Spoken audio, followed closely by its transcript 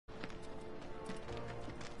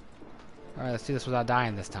Alright, let's do this without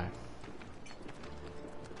dying this time.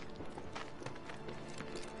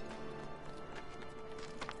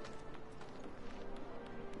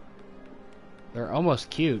 They're almost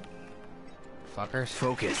cute. Fuckers.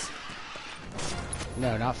 Focus.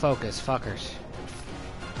 No, not focus. Fuckers.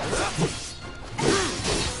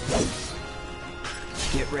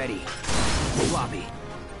 Get ready. Floppy.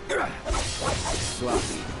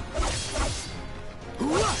 Sloppy.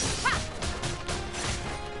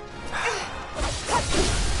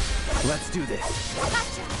 Let's do this. Come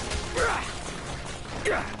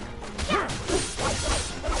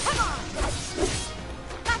on.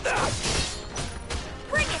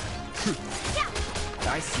 Bring it.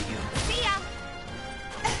 I see you. See ya.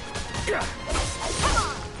 Come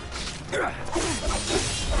on.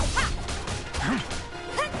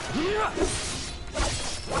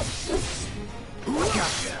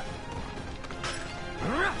 Gotcha.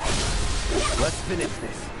 Let's finish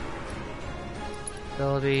this.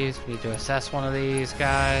 Abilities. We need to assess one of these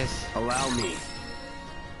guys. Allow me.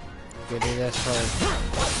 We do this for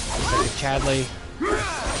Chadley.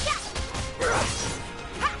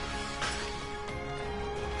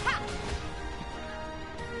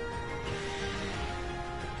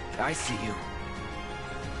 I see you.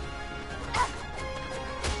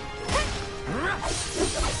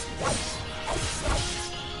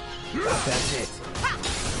 That's it.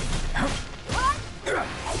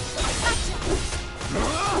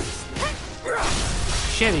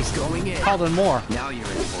 Shit, he's Going in. called in more. Now you're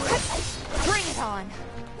in for it. Bring it on.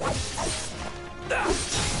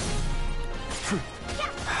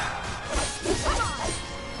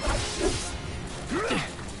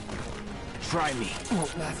 Try me.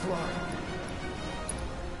 Won't last long.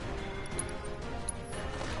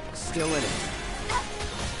 Still in it.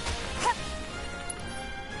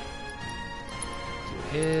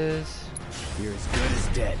 Do his. You're as good as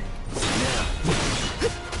dead. Now.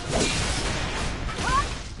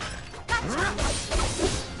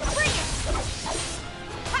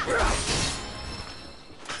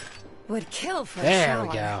 Would kill for There sure.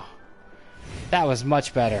 we go. That was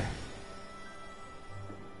much better.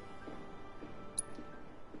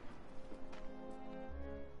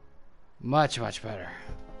 Much, much better.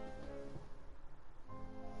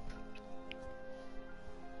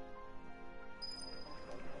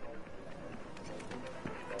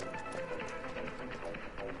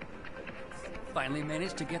 Finally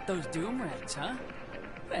managed to get those doom rats, huh?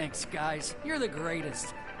 Thanks, guys. You're the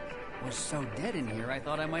greatest. Was so dead in here, I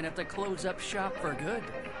thought I might have to close up shop for good.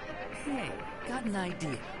 Hey, got an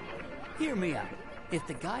idea. Hear me out. If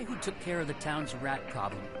the guy who took care of the town's rat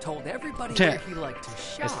problem told everybody where he liked to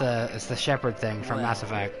shop... It's the shepherd thing from Well, Mass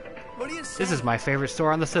Effect. What do you say? This is my favorite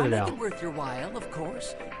store on the I'll Citadel. make it worth your while, of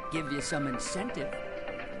course. Give you some incentive.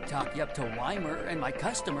 Talk you up to Weimer and my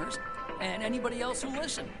customers, and anybody else who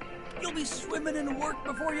listen. You'll be swimming in work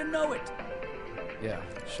before you know it. Yeah,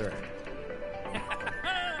 sure.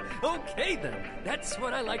 Okay then, that's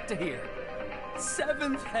what I like to hear.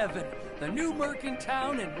 Seventh Heaven, the new merc in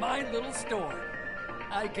town and my little store.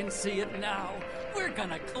 I can see it now. We're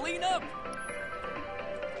gonna clean up.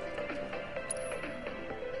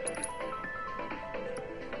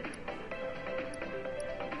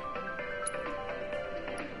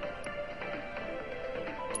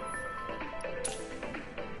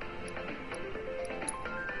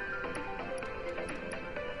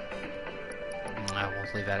 I will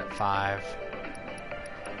leave that at 5.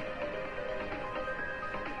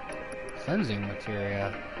 Cleansing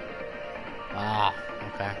materia. Ah,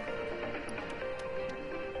 okay.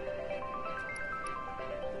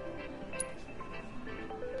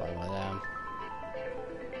 Buy one of them.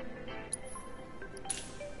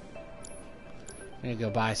 I'm gonna go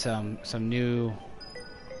buy some new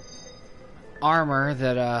armor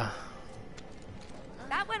that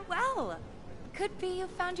That went well. Could be you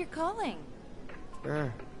found your calling.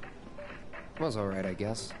 Was alright, I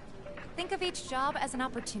guess. Think of each job as an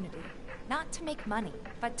opportunity. Not to make money,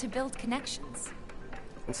 but to build connections.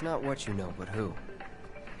 It's not what you know, but who.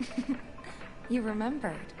 You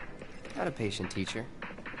remembered. Not a patient teacher.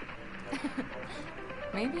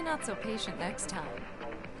 Maybe not so patient next time.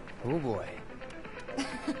 Oh boy.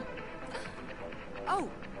 Oh,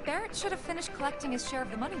 Barrett should have finished collecting his share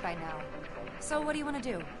of the money by now. So what do you want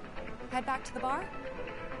to do? Head back to the bar?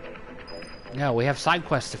 no, we have side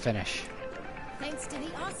quests to finish. Thanks to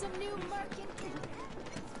the awesome new market.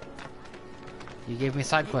 You gave me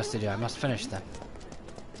side quests to do. I must finish them.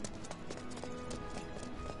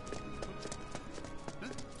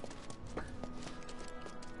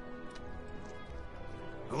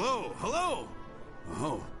 Hello, hello!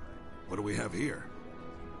 Oh, what do we have here?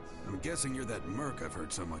 I'm guessing you're that merc I've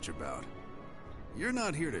heard so much about. You're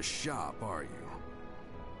not here to shop, are you?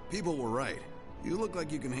 People were right. You look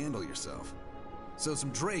like you can handle yourself. So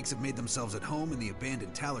some drakes have made themselves at home in the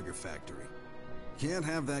abandoned Talaga factory. Can't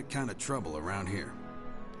have that kind of trouble around here.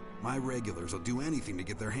 My regulars will do anything to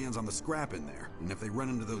get their hands on the scrap in there, and if they run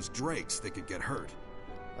into those drakes, they could get hurt.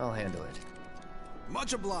 I'll handle it.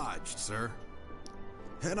 Much obliged, sir.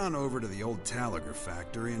 Head on over to the old Talaga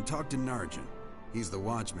factory and talk to Narjan. He's the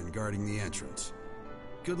watchman guarding the entrance.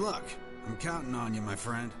 Good luck. I'm counting on you, my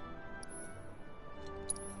friend.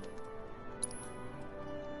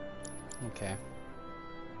 Okay.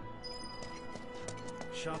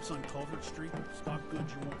 Shops on Culvert Street stock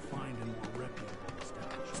goods you won't find in more reputable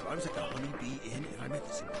establishments. So I was at the Honeybee Inn and I met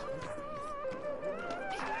this incredible.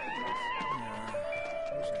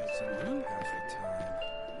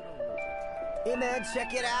 Hey man,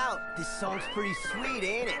 check it out. This song's pretty sweet,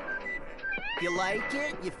 ain't it? You like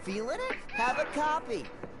it? You feeling it? Have a copy.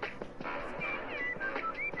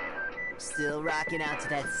 Still rocking out to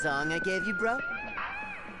that song I gave you, bro?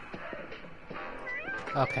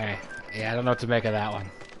 Okay. Yeah, I don't know what to make of that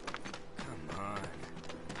one. Come on.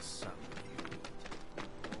 Something.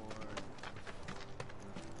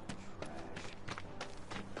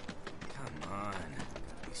 Come on.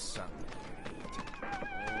 Gotta be something to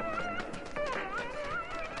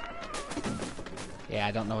eat. Yeah,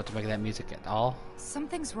 I don't know what to make of that music at all.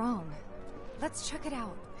 Something's wrong. Let's check it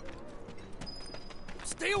out.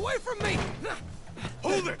 Stay away from me!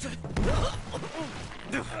 Hold it!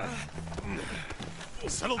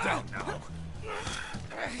 Settle down now.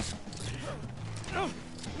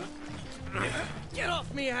 Get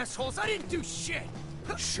off me, assholes! I didn't do shit!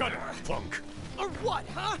 Shut up, punk! Or what,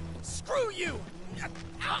 huh? Screw you!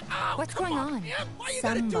 Ow, ow, What's come going on, on? man. Why you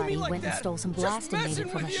gotta do Somebody me like went and that? stole some Just blasting messing data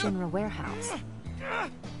from a with you. Shinra warehouse.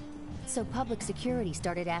 So public security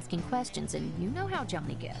started asking questions, and you know how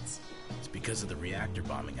Johnny gets. It's because of the reactor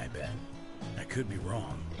bombing, I bet. I could be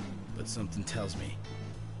wrong, but something tells me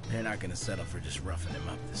they're not gonna settle for just roughing him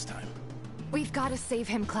up this time. We've got to save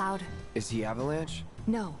him, Cloud. Is he Avalanche?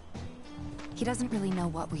 No. He doesn't really know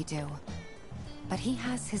what we do. But he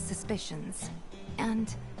has his suspicions.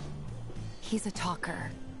 And he's a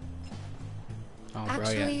talker. Oh,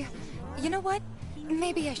 Actually, you know what?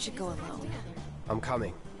 Maybe I should go alone. I'm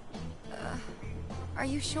coming. Are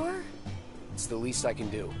you sure? It's the least I can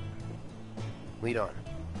do. Lead on.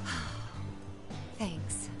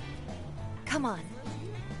 Thanks. Come on.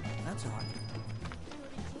 That's odd.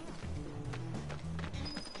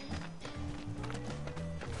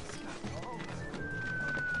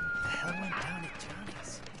 The hell went down at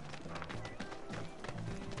Johnny's?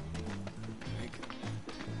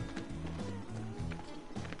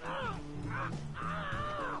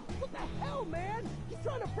 What the hell, man? You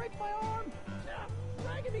trying to break my arm?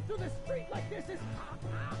 Dragging me through the street like this is...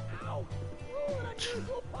 Ow! Ooh, an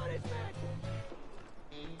unusual punishment!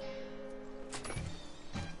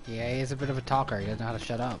 Yeah, he's a bit of a talker. He doesn't know how to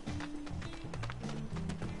shut up.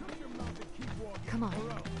 Come on.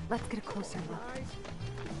 Let's get a closer look.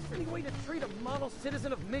 Any way to treat a model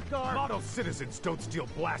citizen of Midgard? Model citizens don't steal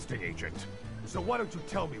blasting, Agent. So why don't you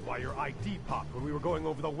tell me why your ID popped when we were going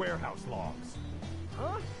over the warehouse logs?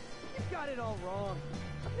 Huh? You got it all wrong.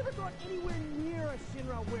 I've never gone anywhere near a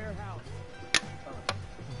Shinra warehouse.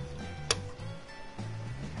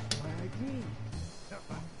 My ID.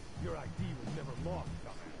 Your ID was never lost,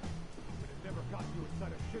 dumbass. But it never got you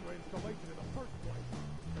inside a Shinra installation in the first place.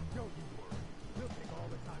 Until you were. We'll take all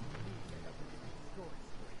the time we need to help you get the story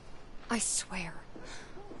straight. I swear.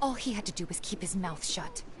 All he had to do was keep his mouth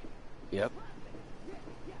shut. Yep.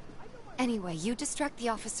 Anyway, you distract the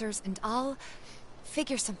officers and I'll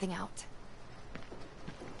figure something out.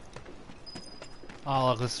 Oh,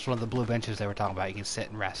 look, this is one of the blue benches they were talking about. You can sit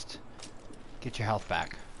and rest. Get your health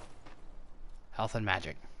back. Health and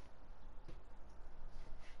magic.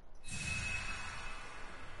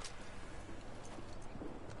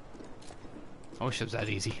 I wish it was that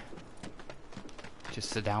easy. Just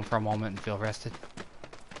sit down for a moment and feel rested.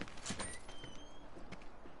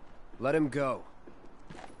 Let him go.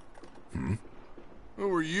 Who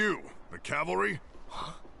are you? The cavalry?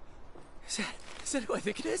 Is that who I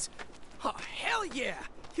think it is? Oh, hell yeah!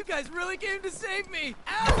 You guys really came to save me!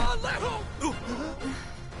 Ow! Let go!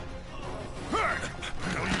 Hey! What the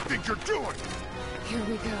hell do you think you're doing? Here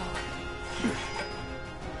we go.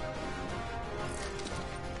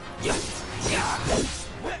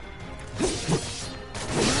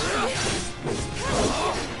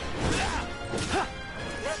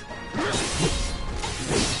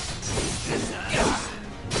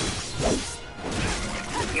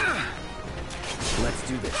 Let's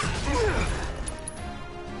do this.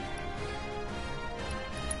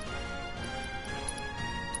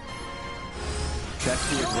 That's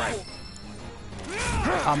feels right.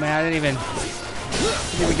 Oh man, I didn't even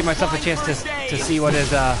give myself a chance to see what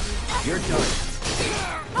is You're done.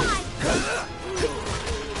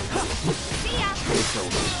 It's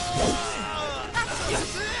over.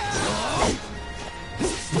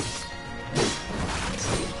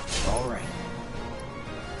 All right.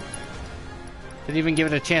 Didn't even give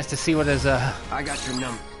it a chance to see what his I got your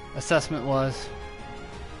number. assessment was.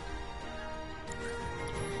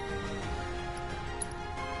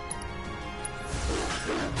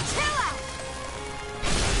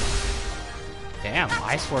 Damn,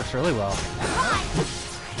 ice works really well.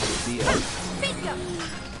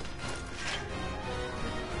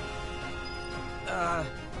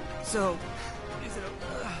 So, is it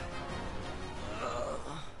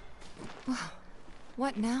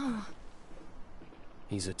What now?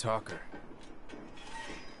 He's a talker.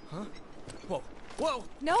 Huh? Whoa! Whoa!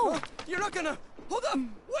 No! You're not gonna... Hold up!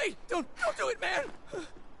 Wait! Don't do it, man!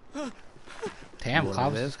 Damn, You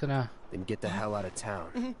Cloud's wanna just gonna... Then get the hell out of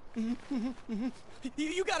town.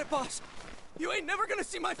 You got it, boss! You ain't never gonna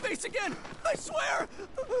see my face again! I swear!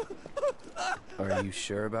 Are you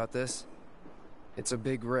sure about this? It's a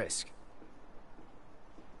big risk.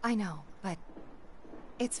 I know, but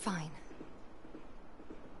it's fine.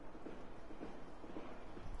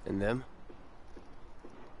 And them?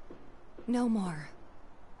 No more.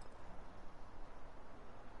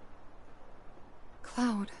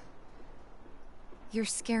 Cloud, you're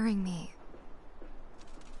scaring me.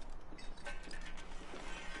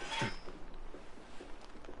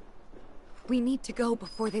 We need to go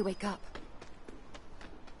before they wake up.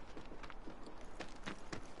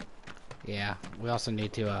 Yeah, we also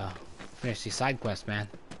need to finish these side quests, man.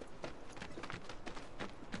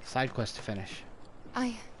 Side quest to finish.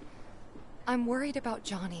 I'm worried about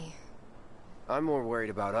Johnny. I'm more worried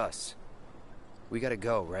about us. We gotta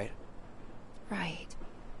go, right? Right.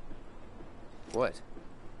 What?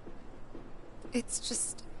 It's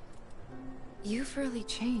just... You've really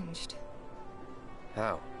changed.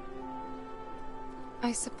 How?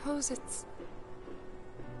 I suppose it's...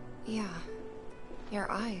 Yeah.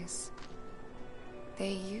 Your eyes.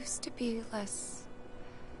 They used to be less...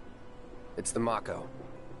 It's the Mako.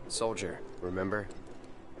 Soldier, remember?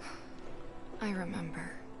 I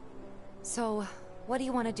remember. So, what do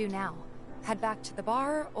you want to do now? Head back to the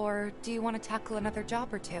bar, or do you want to tackle another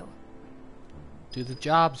job or two? Do the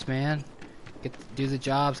jobs, man. Do the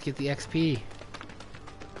jobs, get the XP.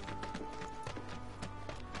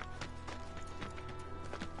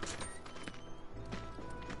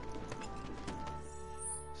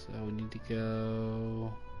 So we need to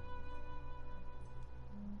go...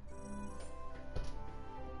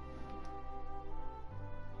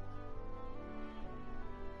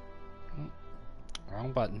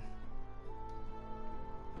 Wrong button.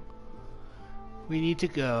 We need to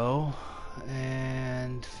go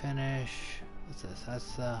and finish. What's this?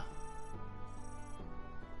 That's the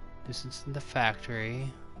distance in the factory.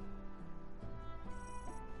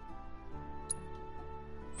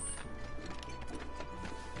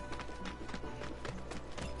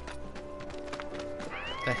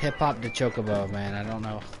 That hip hop to Chocobo, man. I don't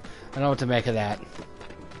know what to make of that.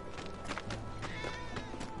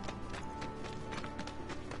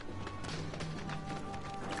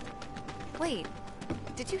 Wait,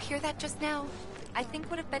 did you hear that just now? I think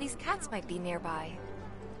one of Betty's cats might be nearby.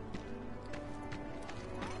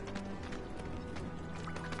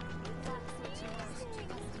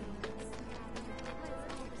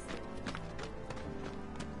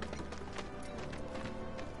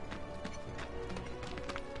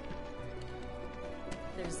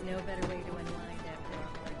 There's no better way to unwind after a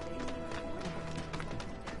hard day.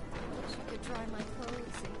 Wish I could dry my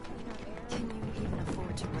clothes and clean our air. Can you even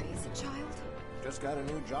afford to raise a child? Just got a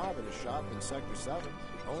new job at a shop in Sector 7.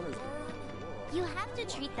 Owners... You have to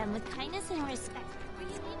treat them with kindness and respect. Were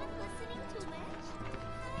you even listening to it?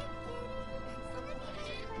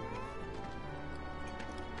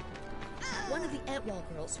 One of the Antwall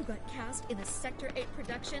girls who got cast in a Sector 8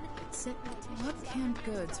 production sent me to... What canned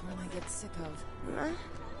goods will I get sick of?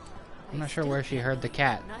 I'm not sure where she heard the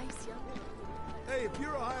cat. Hey, if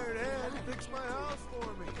you're a hired hand, fix my house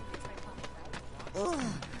for me. Ugh.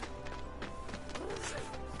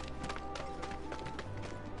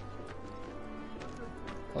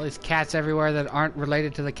 All these cats everywhere that aren't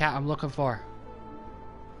related to the cat I'm looking for.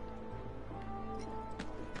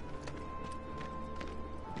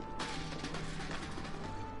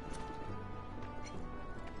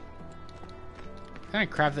 Kind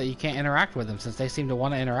of crap that you can't interact with them since they seem to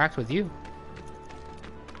want to interact with you.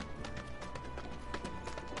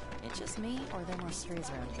 It's just me, or are there more strays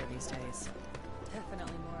around here these days?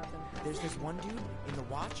 Definitely more of them. There's this one dude in the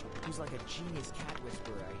watch who's like a genius cat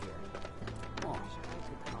whisperer, I hear.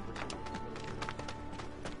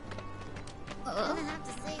 Gonna have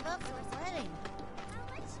to save up for his wedding.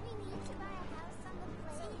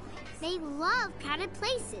 They love crowded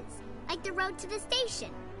places, like the road to the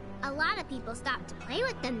station. A lot of people stop to play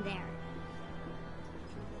with them there.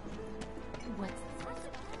 What's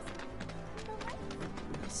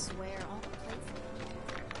I swear all the places.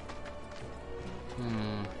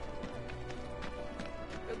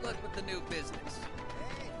 Good luck with the new business.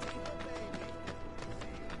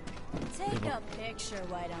 Take a picture,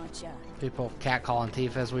 why don't ya? People catcalling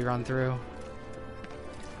Tifa as we run through.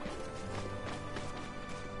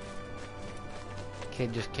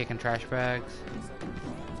 Kid just kicking trash bags.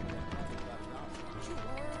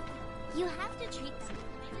 You have to treat them.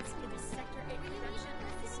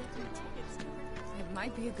 It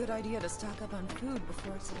might be a good idea to stock up on food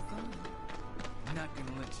before it's all gone. I'm not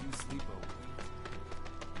gonna let you sleep over.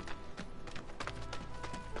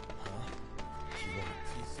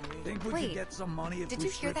 Think we could get some money if did we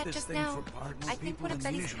you hear strip that this just thing now? for parts? I think one of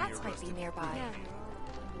Betty's cats might be nearby. Yeah.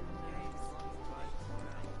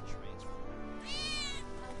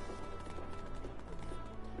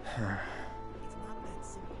 It's not that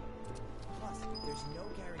simple. Plus, there's no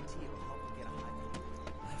guarantee it will help you get a high pay.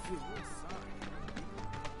 I feel real sorry.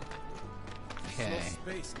 Okay.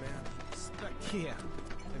 Slow space, man. Yeah.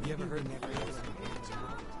 Have you ever heard that phrase?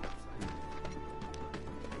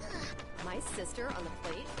 My sister on the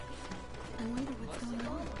plate? I wonder what's going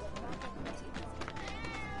on.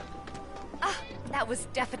 Ah, that was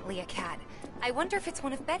definitely a cat. I wonder if it's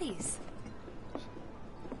one of Betty's.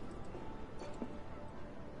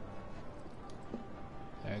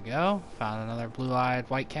 There we go. Found another blue-eyed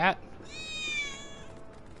white cat.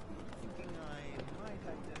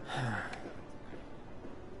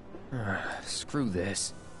 Screw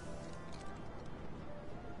this.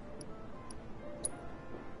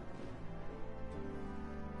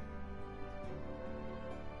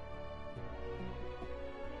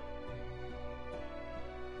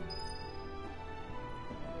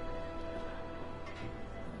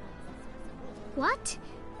 What?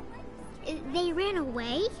 They ran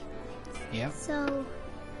away? Yep. So,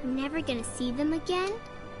 we're never gonna see them again?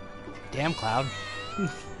 Damn, Cloud.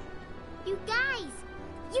 You guys!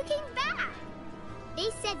 You came back! They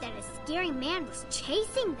said that a scary man was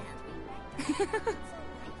chasing them.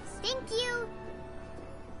 Thank you!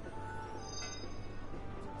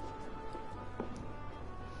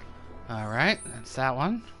 Alright, that's that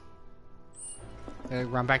one. Gotta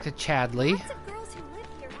run back to Chadley. Lots of girls who live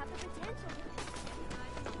here have the potential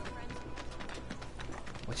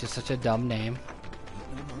Which is such a dumb name.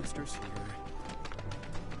 No monsters here.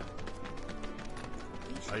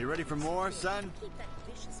 Are you ready for more, son?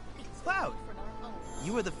 Cloud!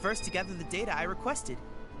 You were the first to gather the data I requested.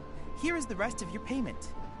 Here is the rest of your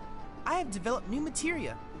payment. I have developed new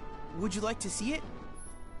materia. Would you like to see it?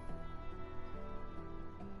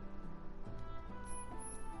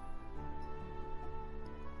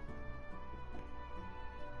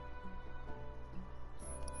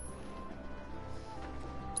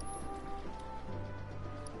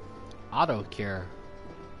 Auto cure.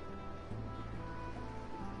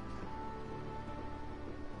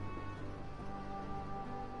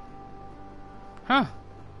 Huh.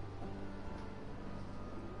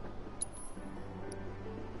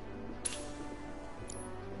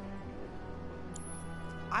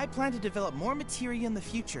 I plan to develop more materia in the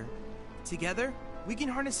future. Together, we can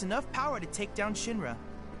harness enough power to take down Shinra.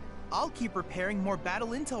 I'll keep preparing more battle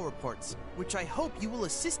intel reports, which I hope you will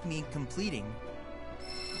assist me in completing.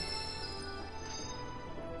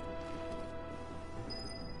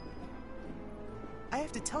 I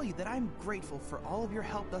have to tell you that I'm grateful for all of your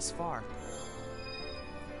help thus far.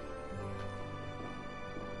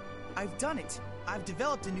 I've done it. I've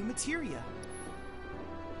developed a new materia.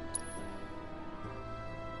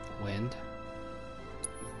 Wind.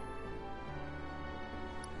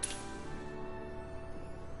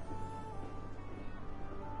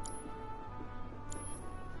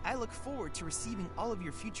 I look forward to receiving all of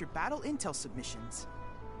your future battle intel submissions.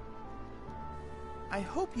 I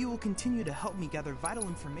hope you will continue to help me gather vital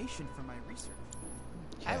information for my research.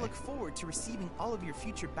 I look forward to receiving all of your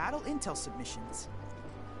future battle intel submissions.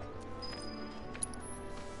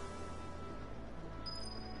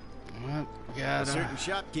 Well, A certain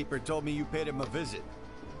shopkeeper told me you paid him a visit.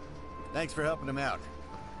 Thanks for helping him out.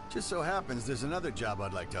 Just so happens there's another job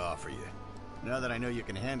I'd like to offer you. Now that I know you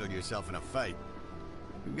can handle yourself in a fight.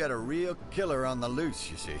 We've got a real killer on the loose,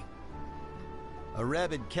 you see. A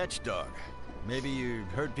rabid catch dog. Maybe you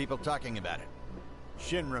heard people talking about it.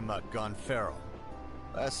 Shinra mutt gone feral.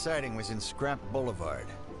 Last sighting was in Scrap Boulevard.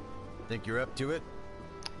 Think you're up to it?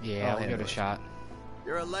 Yeah, we'll give it a shot.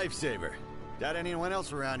 You're a lifesaver. Doubt anyone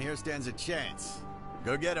else around here stands a chance.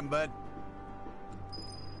 Go get him, bud.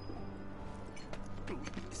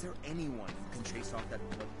 Is there anyone who can chase off that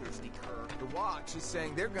bloodthirsty cur? The Watch is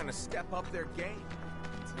saying they're gonna step up their game.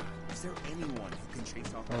 Is there anyone who can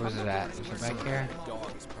chase off? Where was it at? Is it back here?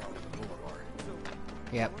 Dog is probably the boulevard.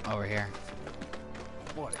 Yep, over here.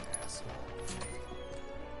 What an asshole.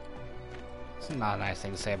 It's not a nice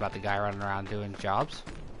thing to say about the guy running around doing jobs.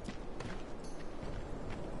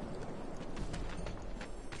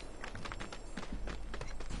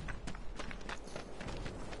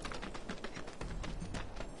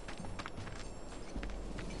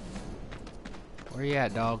 Where you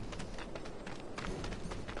at, dog?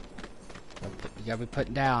 You gotta be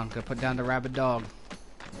putting down. Gotta put down the rabid dog.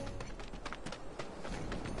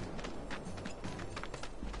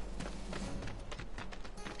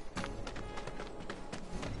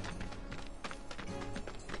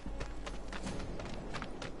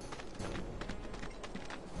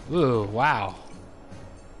 Ooh, wow.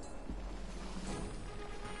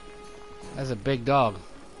 That's a big dog.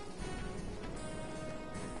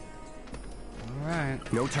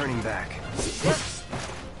 Alright. No turning back.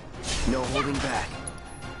 No holding back.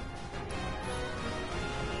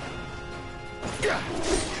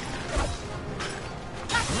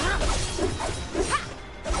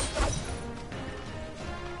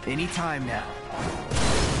 Any time now.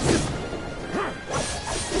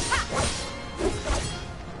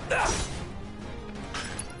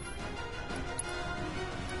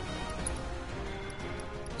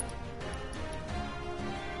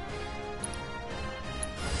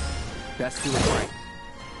 Best do it right.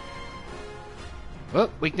 Oh,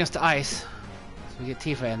 weakness to ice. So we get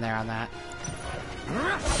Tifa in there on that.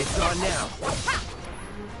 It's on now.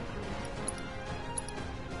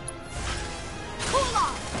 Cool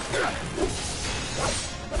off.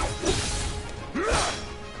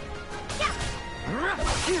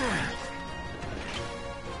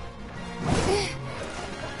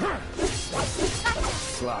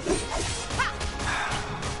 Sloppy.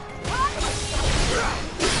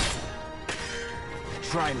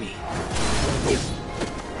 Try me.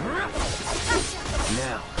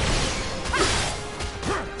 Now.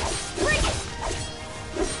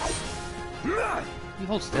 You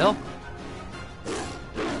hold still.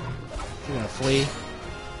 You're gonna flee.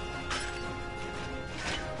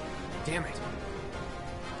 Damn it.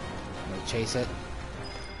 I'm gonna chase it.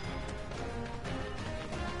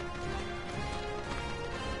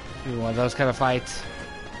 Do one of those kind of fights.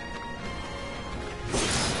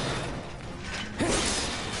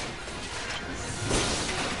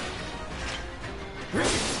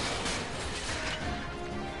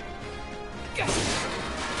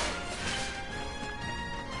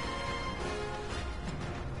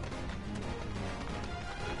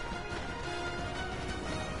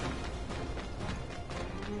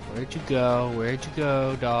 Where'd you go? Where'd you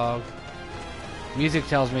go, dog? Music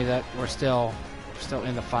tells me that we're still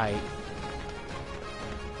in the fight.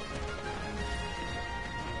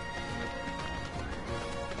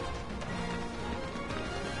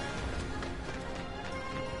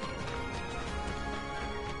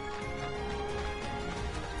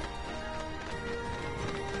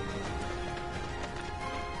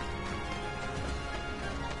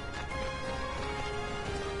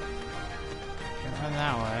 Can't run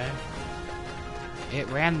that way. It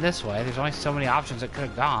ran this way. There's only so many options it could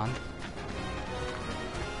have gone.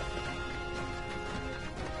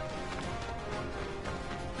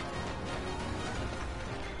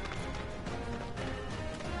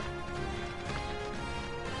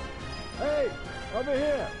 Hey, over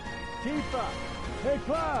here! Tifa! Hey,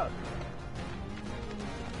 Cloud!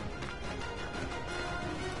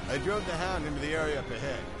 I drove the hound into the area up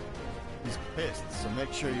ahead. He's pissed, so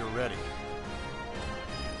make sure you're ready.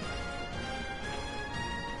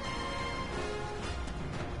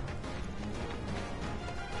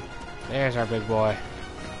 There's our big boy.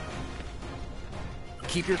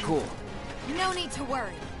 Keep your cool. No need to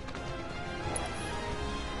worry.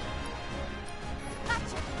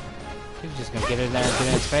 He's just gonna get in there and get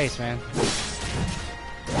in his face, man.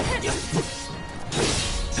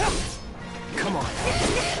 Come on.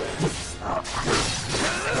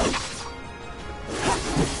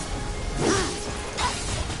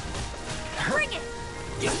 Bring it.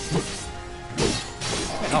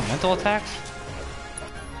 Oh, mental attacks?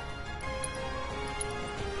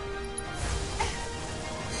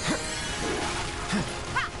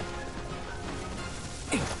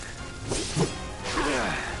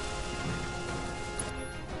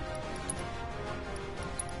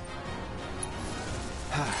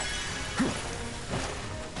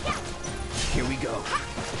 Here we go.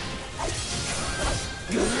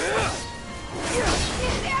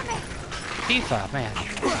 Tifa, man.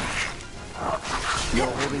 No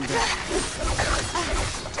holding back.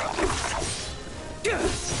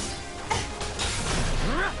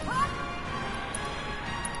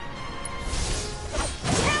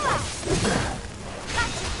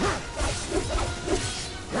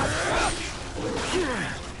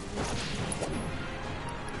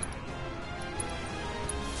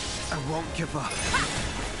 I won't give up.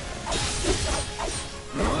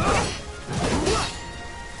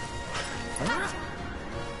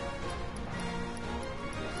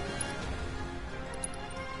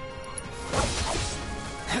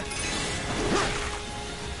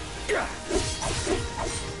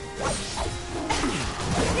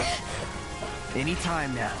 Any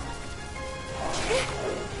time now.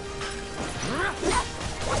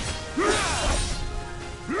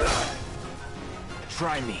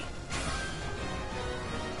 Try me.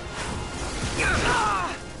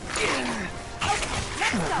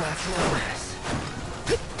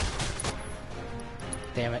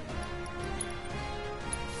 Damn it.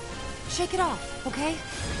 Shake it off, okay?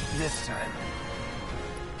 This time.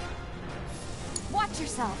 Watch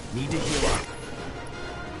yourself. Need to heal up.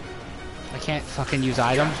 I can't fucking use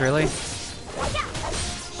items, really?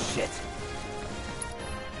 Shit.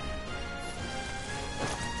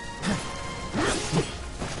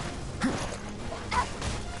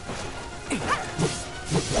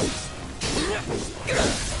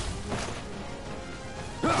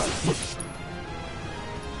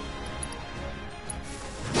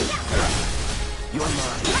 You're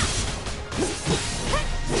mine.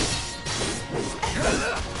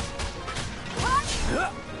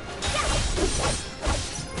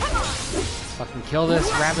 Fucking kill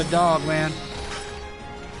this rabid dog, man.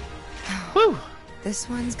 Woo! This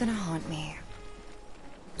one's gonna haunt me.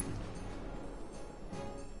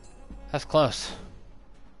 That's close.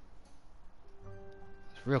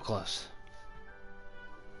 It's real close.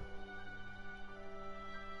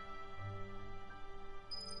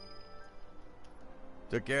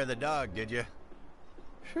 Took care of the dog, did you?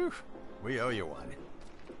 Phew, we owe you one.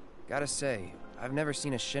 Gotta say, I've never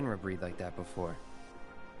seen a Shinra breed like that before.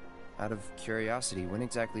 Out of curiosity, when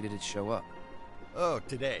exactly did it show up? Oh,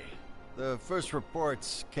 today. The first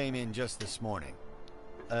reports came in just this morning.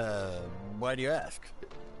 Why do you ask?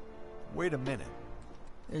 Wait a minute.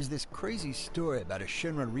 There's this crazy story about a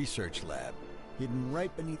Shinra research lab hidden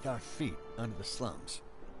right beneath our feet under the slums.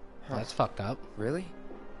 Huh. That's fucked up. Really?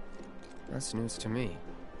 That's news to me.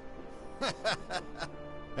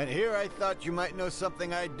 And here I thought you might know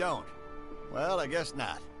something I don't. Well, I guess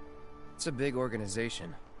not. It's a big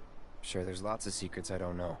organization. Sure, there's lots of secrets I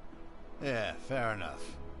don't know. Yeah, fair enough.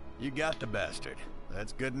 You got the bastard.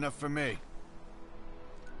 That's good enough for me.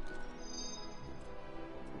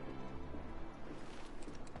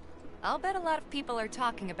 I'll bet a lot of people are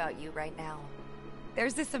talking about you right now.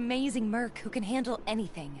 There's this amazing merc who can handle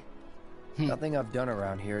anything. Nothing I've done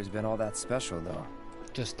around here has been all that special, though.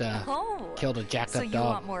 Just, Oh, killed a jacked up so you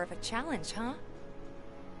dog. want more of a challenge, huh?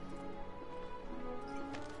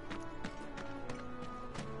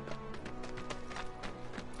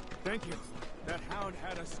 Thank you. That hound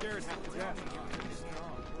had us scared half to death.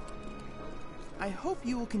 I hope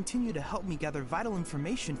you will continue to help me gather vital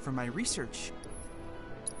information for my research.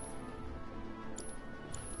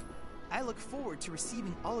 I look forward to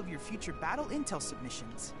receiving all of your future battle intel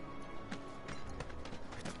submissions.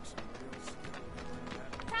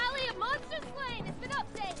 Tally of monster slain has been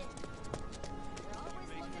updated.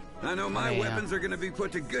 I know my Oh, yeah. weapons are gonna be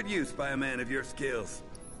put to good use by a man of your skills.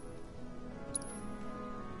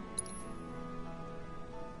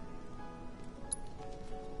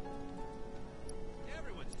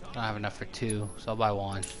 I don't have enough for 2, so I'll buy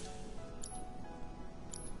 1.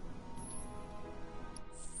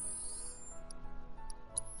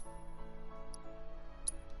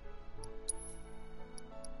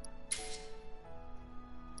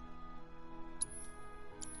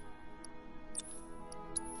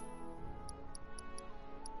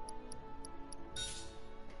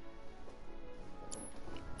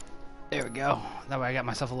 There we go. That way I got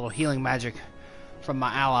myself a little healing magic from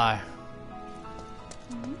my ally.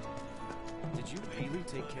 Did you really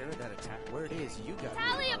take care of that attack? Where it is, you got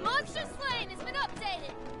Tally of monster slain has been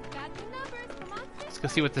updated. Got the numbers for monsters. Let's go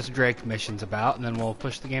see what this Drake mission's about, and then we'll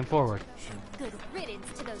push the game forward. Good riddance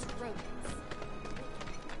to those rodents.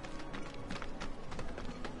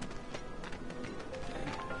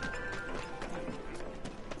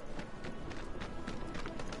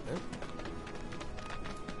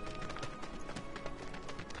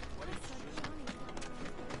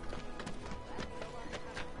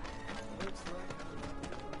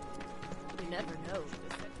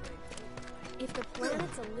 If the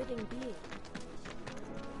planet's a living being,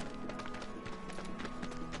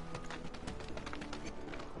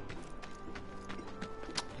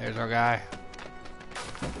 There's our guy.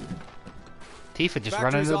 Tifa just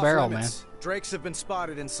running Factory's into the off barrel, limits. Drakes have been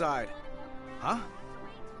spotted inside. Huh?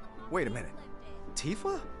 Wait a minute.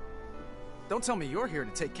 Tifa? Don't tell me you're here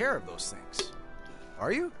to take care of those things.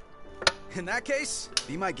 Are you? In that case,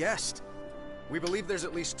 be my guest. We believe there's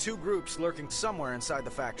at least 2 groups lurking somewhere inside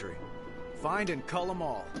the factory. Find and cull them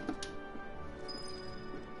all.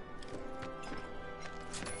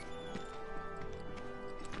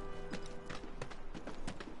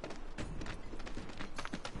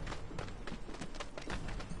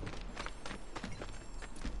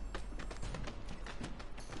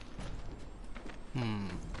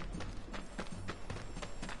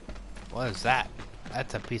 What is that?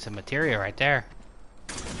 That's a piece of materia right there.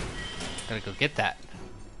 Gotta go get that.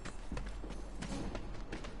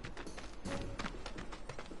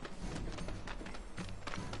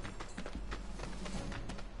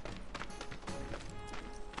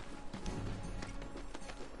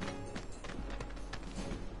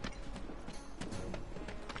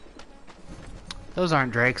 Those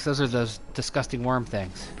aren't drakes, those are those disgusting worm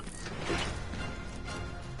things.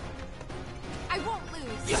 I won't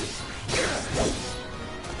lose.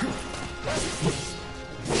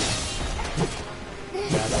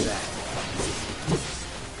 That's that.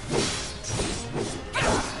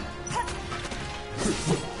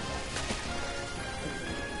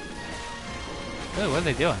 Ooh, what are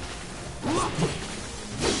they doing?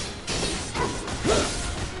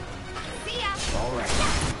 All right.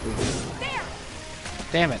 There.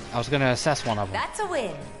 Damn it, I was gonna assess one of them. That's a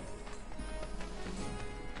win.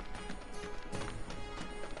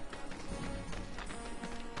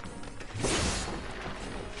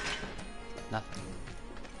 Nothing.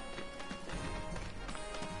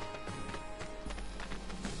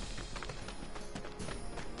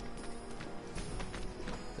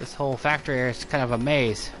 This whole factory area is kind of a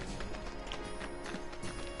maze.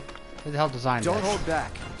 Who the hell designed this? Don't hold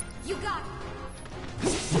back. You got it.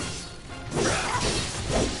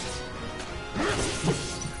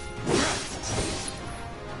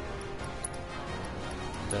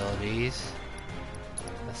 Abilities.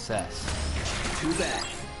 Assess. Too bad.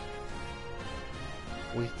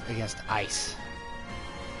 Weak against ice.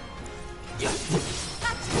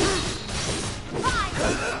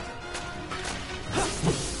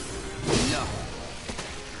 No.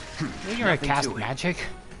 You can cast magic.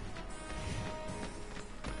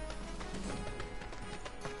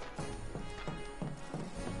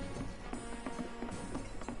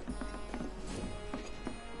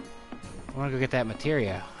 I want to go get that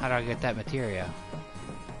materia. How do I get that materia?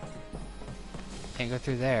 Can't go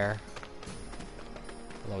through there.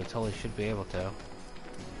 Although we totally should be able to.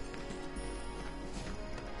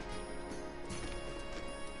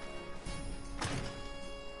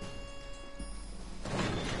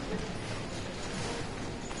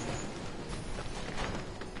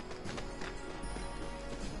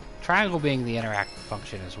 Triangle being the interact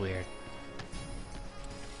function is weird.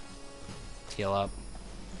 Heal up.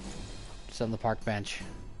 Sit on the park bench.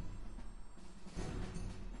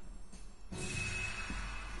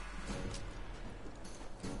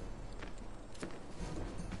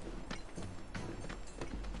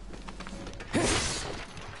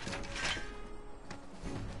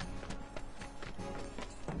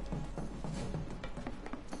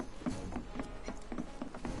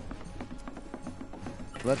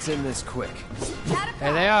 Let's end this quick.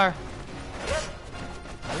 There they are.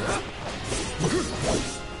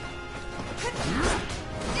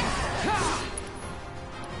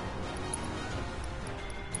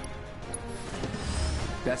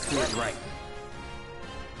 Best do it right.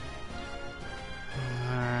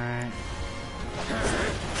 Alright.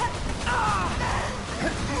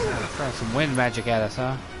 Throwing some wind magic at us,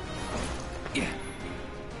 huh? Yeah.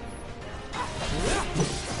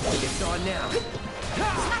 It's on now.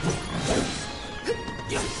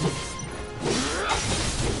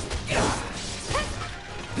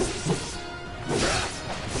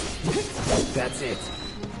 That's it.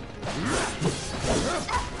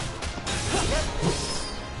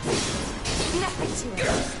 Nothing to it.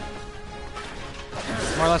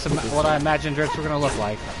 More or less what I imagined drakes were gonna look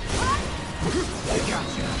like.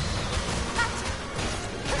 Gotcha.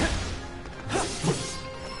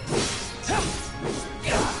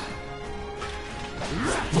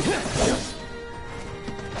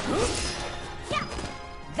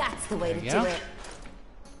 That's the way to There you do go. it.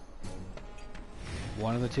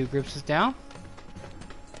 One of the two groups is down.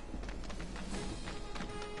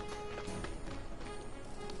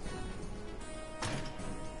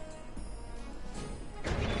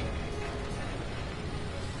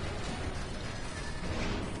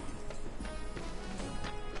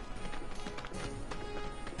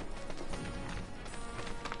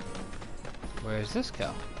 does this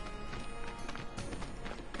go?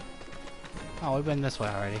 Oh, we've been this way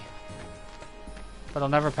already. But I'll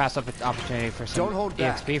never pass up an opportunity for some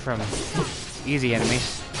EXP from easy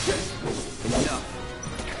enemies. Enough.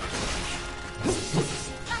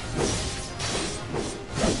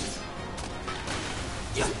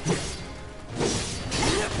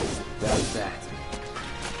 That's that.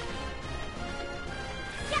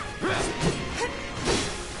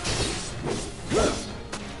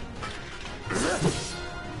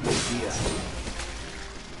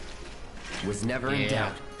 Was never in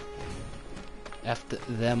doubt. F'd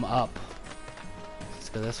them up. Let's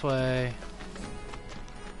go this way.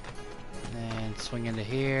 And swing into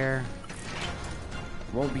here.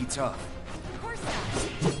 Won't be tough. Of course not.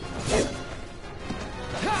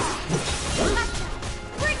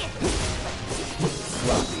 Bring it!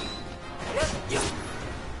 Sloppy.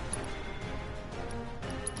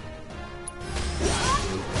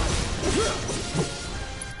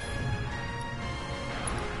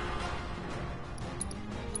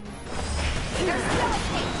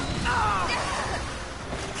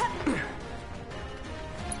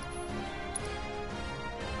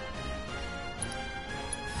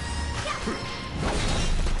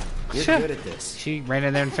 You're good at this. She ran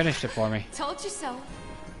in there and finished it for me. Told you so.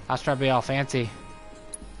 I was trying to be all fancy.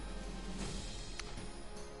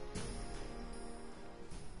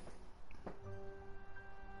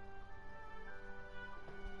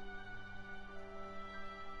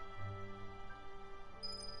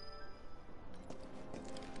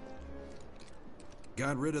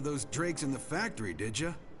 Got rid of those drakes in the factory, did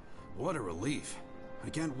ya? What a relief. I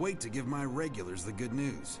can't wait to give my regulars the good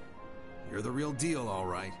news. You're the real deal, all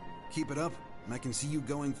right. Keep it up, and I can see you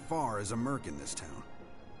going far as a merc in this town.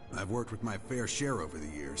 I've worked with my fair share over the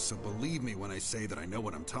years, so believe me when I say that I know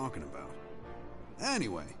what I'm talking about.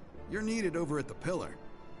 Anyway, you're needed over at the Pillar.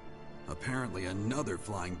 Apparently another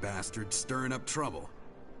flying bastard stirring up trouble.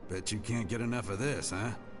 Bet you can't get enough of this,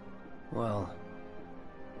 huh? Well...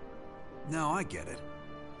 No, I get it.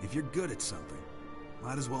 If you're good at something,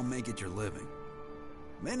 might as well make it your living.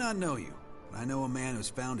 May not know you, but I know a man who's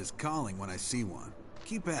found his calling when I see one.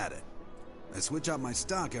 Keep at it. I switch out my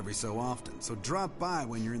stock every so often, so drop by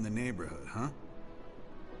when you're in the neighborhood, huh?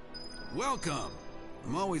 Welcome!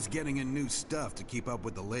 I'm always getting in new stuff to keep up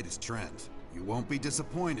with the latest trends. You won't be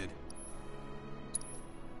disappointed.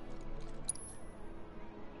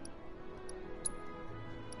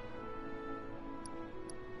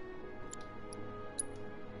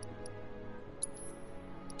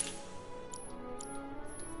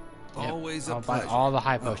 Always a I'll buy pleasure. all the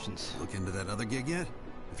high potions. Look into that other gig yet?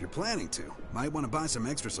 If you're planning to, might want to buy some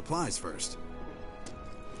extra supplies first.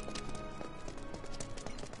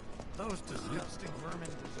 Those disgusting vermin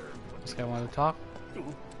deserve what This guy wanted to talk?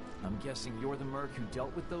 I'm guessing you're the merc who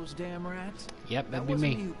dealt with those damn rats? Yep, that'd that be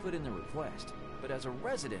wasn't me. who put in the request, but as a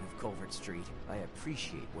resident of Culvert Street, I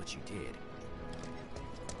appreciate what you did.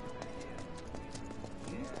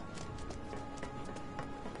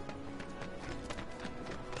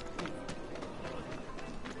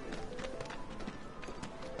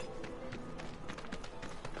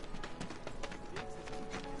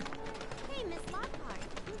 Hey, Miss Lockhart.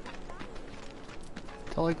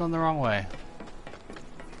 Totally going the wrong way.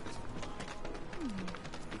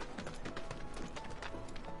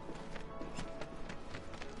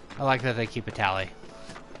 I like that they keep a tally.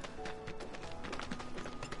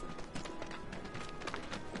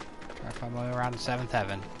 Try to find my way around the 7th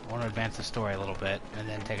heaven. I want to advance the story a little bit and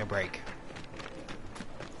then take a break.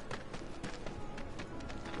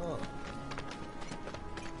 Oh.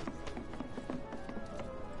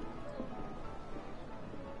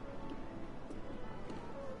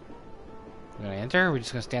 We're gonna enter, or are we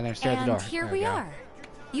just gonna stand there and stare at the door? And here There we go. are.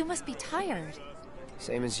 You must be tired.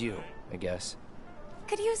 Same as you, I guess.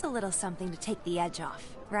 Could use a little something to take the edge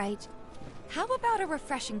off, right? How about a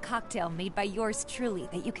refreshing cocktail made by yours truly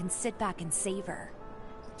that you can sit back and savor?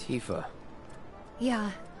 Tifa.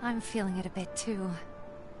 Yeah, I'm feeling it a bit too.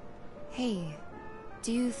 Hey,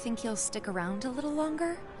 do you think you'll stick around a little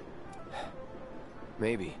longer?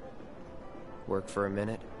 Maybe. Work for a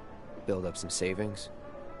minute, build up some savings.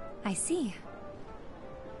 I see.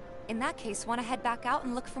 In that case, want to head back out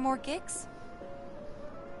and look for more gigs?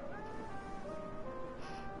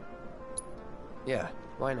 Yeah,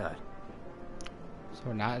 why not? So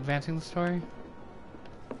we're not advancing the story?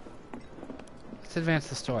 Let's advance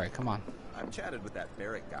the story, come on. I've chatted with that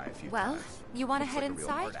Barrett guy a few Well, times. you want to Looks head like a real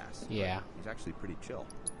inside? hard-ass, but Yeah. He's actually pretty chill.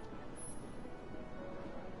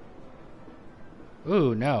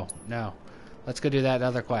 Ooh, no, no. Let's go do that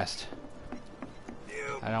other quest.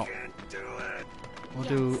 I don't... Can't do it. We'll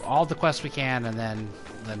do all the quests we can and then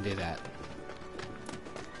do that.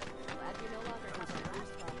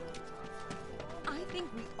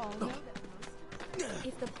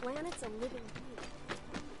 If the planet's a living being.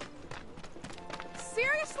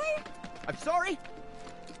 Seriously? I'm sorry?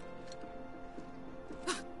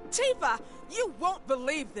 Tifa, you won't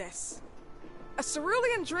believe this. A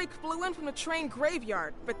cerulean drake flew in from the train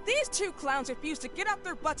graveyard, but these two clowns refused to get off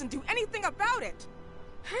their butts and do anything about it.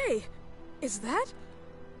 Hey, is that?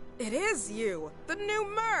 It is you, the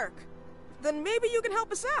new Merc. Then maybe you can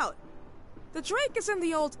help us out. The drake is in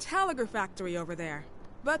the old Talagar factory over there.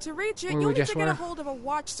 But to reach it, you'll need to get a hold of a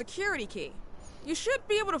watch security key. You should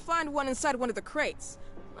be able to find one inside one of the crates.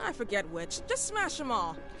 I forget which. Just smash them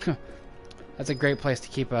all. That's a great place to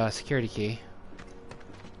keep a security key.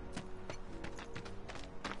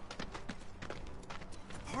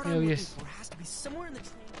 Part I'm looking for has to be somewhere in the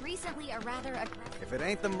train. Recently, a rather aggressive. If it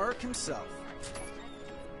ain't the Merc himself.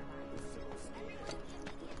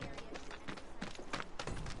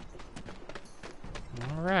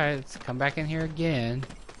 Alright, let's come back in here again.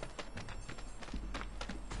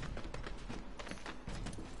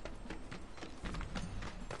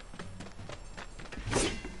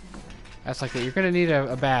 That's like it. You're gonna need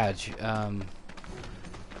a badge.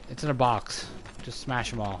 It's in a box. Just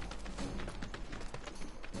smash them all.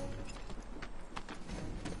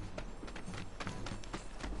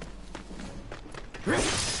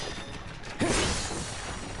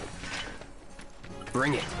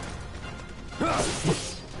 Bring it.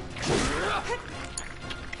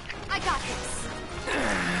 I got this.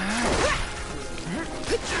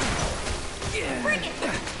 Bring it.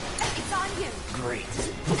 It's on you. Great.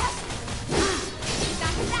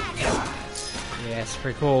 Yeah, it's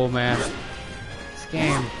pretty cool, man. This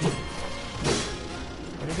game.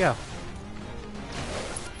 Where'd it go?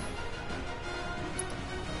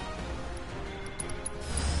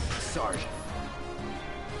 Sorry.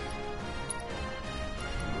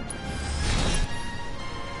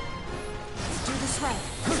 Let's do this right.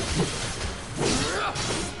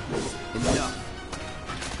 Enough.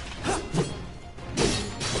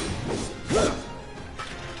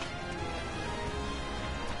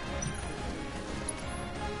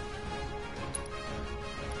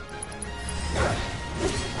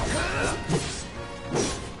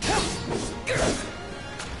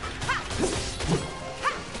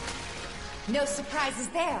 No surprises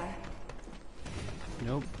there.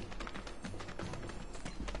 Nope.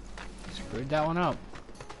 Screwed that one up.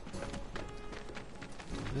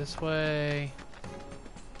 This way.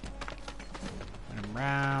 And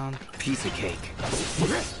around. Piece of cake.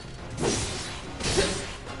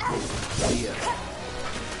 Yeah.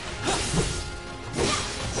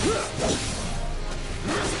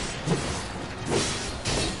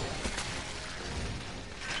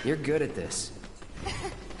 You're good at this.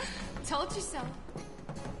 Told you so.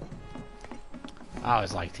 I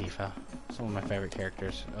always like Tifa. It's one of my favorite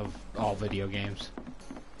characters of all video games.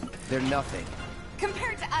 They're nothing.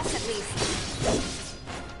 Compared to us, at least.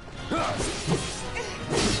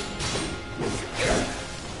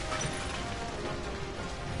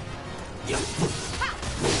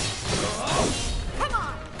 Come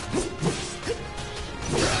on.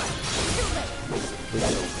 It's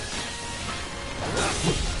over.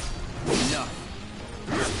 Enough.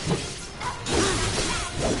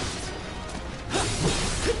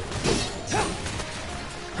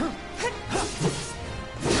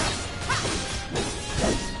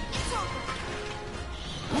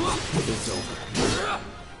 It's over.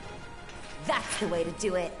 That's the way to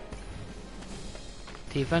do it.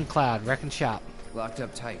 Tifa and Cloud, wreck and shop. Locked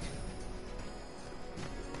up tight.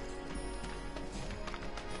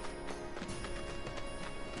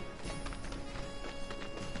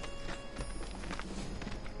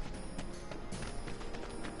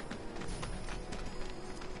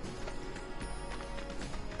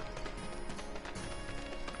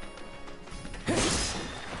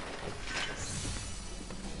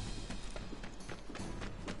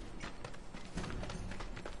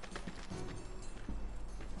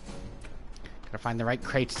 Gotta find the right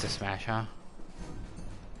crates to smash, huh?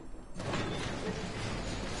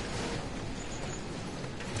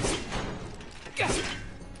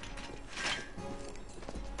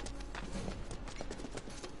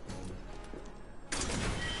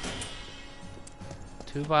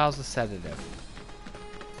 Two vials of sedative.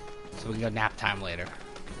 So we can go nap time later.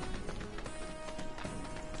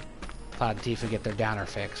 Cloud and Tifa get their downer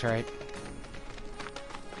fix, right?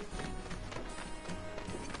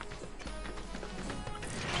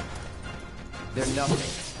 They're nothing.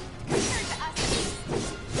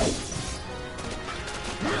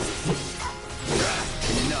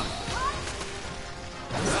 Enough.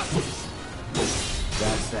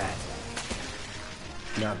 That's that.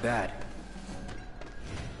 Not bad.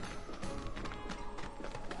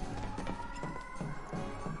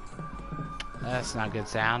 That's not good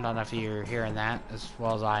sound. I don't know if you're hearing that as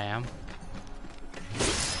well as I am.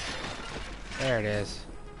 There it is.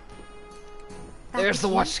 There's the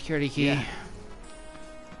watch security key. Yeah.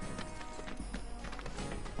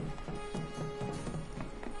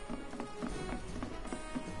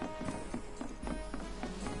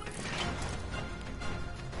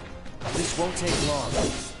 This won't take long.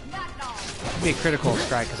 It'd be a critical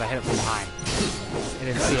strike because I hit it from behind. I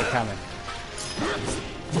didn't see it coming.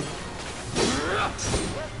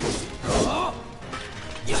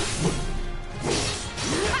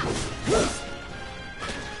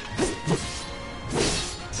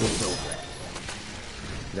 It's over.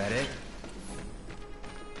 That it?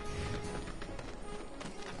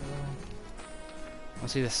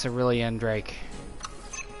 Let's see the Cerulean Drake.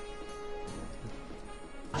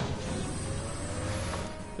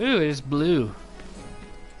 Ooh, it is blue.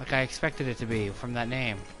 Like I expected it to be from that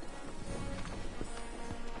name.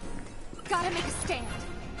 Gotta make a stand.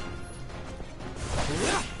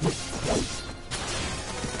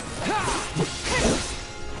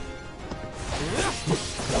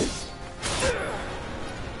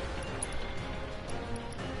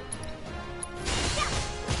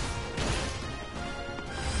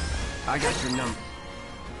 I got your number.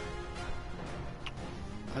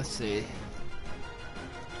 Let's see.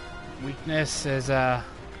 Weakness is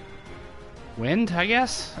wind, I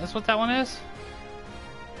guess. That's what that one is.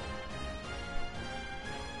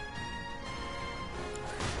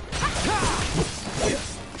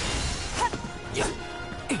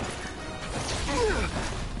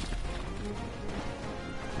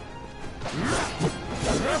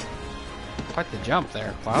 Quite the jump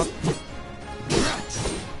there, Cloud.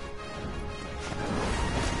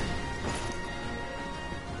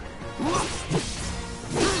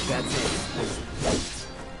 That's it.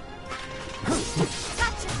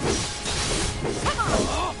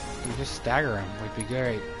 You just stagger him would be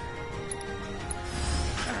great.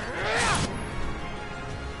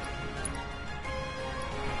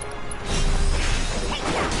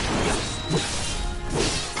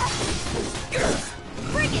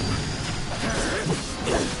 Bring it!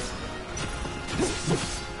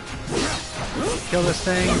 Kill this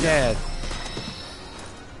thing, dead.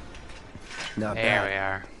 Not there bad. We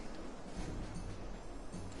are.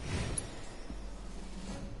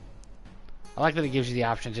 I like that it gives you the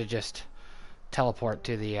option to just teleport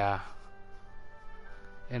to the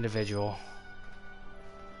individual.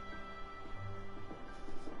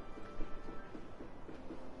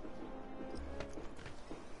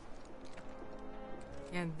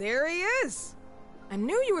 And there he is! I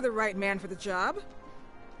knew you were the right man for the job.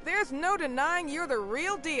 There's no denying you're the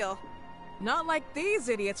real deal. Not like these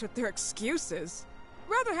idiots with their excuses.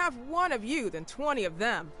 Rather have one of you than 20 of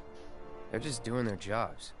them. They're just doing their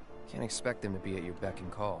jobs. Can't expect them to be at your beck and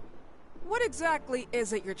call. What exactly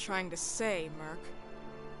is it you're trying to say, Merc?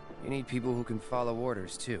 You need people who can follow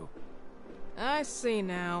orders, too. I see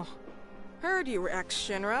now. Heard you were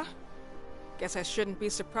ex-Shinra. Guess I shouldn't be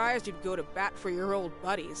surprised you'd go to bat for your old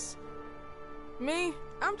buddies. Me,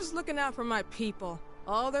 I'm just looking out for my people.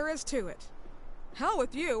 All there is to it. Hell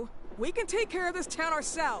with you. We can take care of this town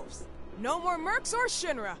ourselves. No more mercs or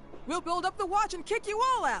Shinra. We'll build up the watch and kick you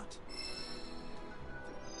all out.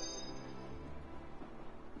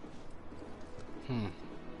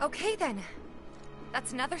 Okay then.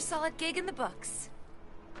 That's another solid gig in the books.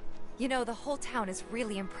 You know, the whole town is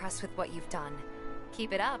really impressed with what you've done.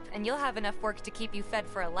 Keep it up, and you'll have enough work to keep you fed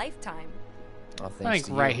for a lifetime. Well, I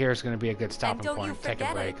think right here is going to be a good stopping don't you point. Take a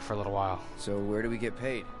forget break it. for a little while. So where do we get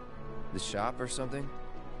paid? The shop or something?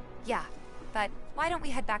 Yeah, but why don't we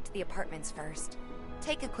head back to the apartments first?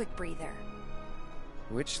 Take a quick breather.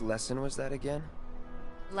 Which lesson was that again?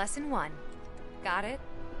 Lesson 1. Got it?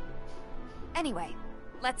 Anyway,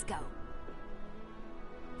 let's go.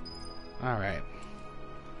 Alright.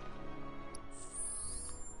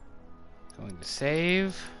 Going to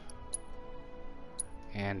save.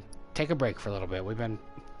 And take a break for a little bit. We've been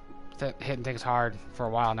hitting things hard for a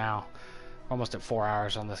while now. Almost at 4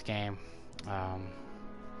 hours on this game.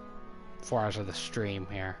 4 hours of the stream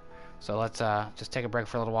here. So let's just take a break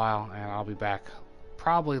for a little while, and I'll be back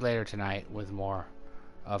probably later tonight with more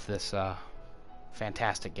of this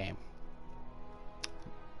fantastic game.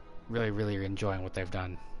 Really, really enjoying what they've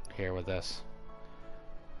done here with this.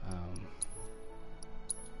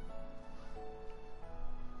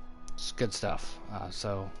 It's good stuff.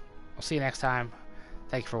 So I'll see you next time.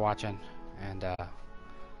 Thank you for watching, and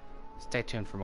stay tuned for more.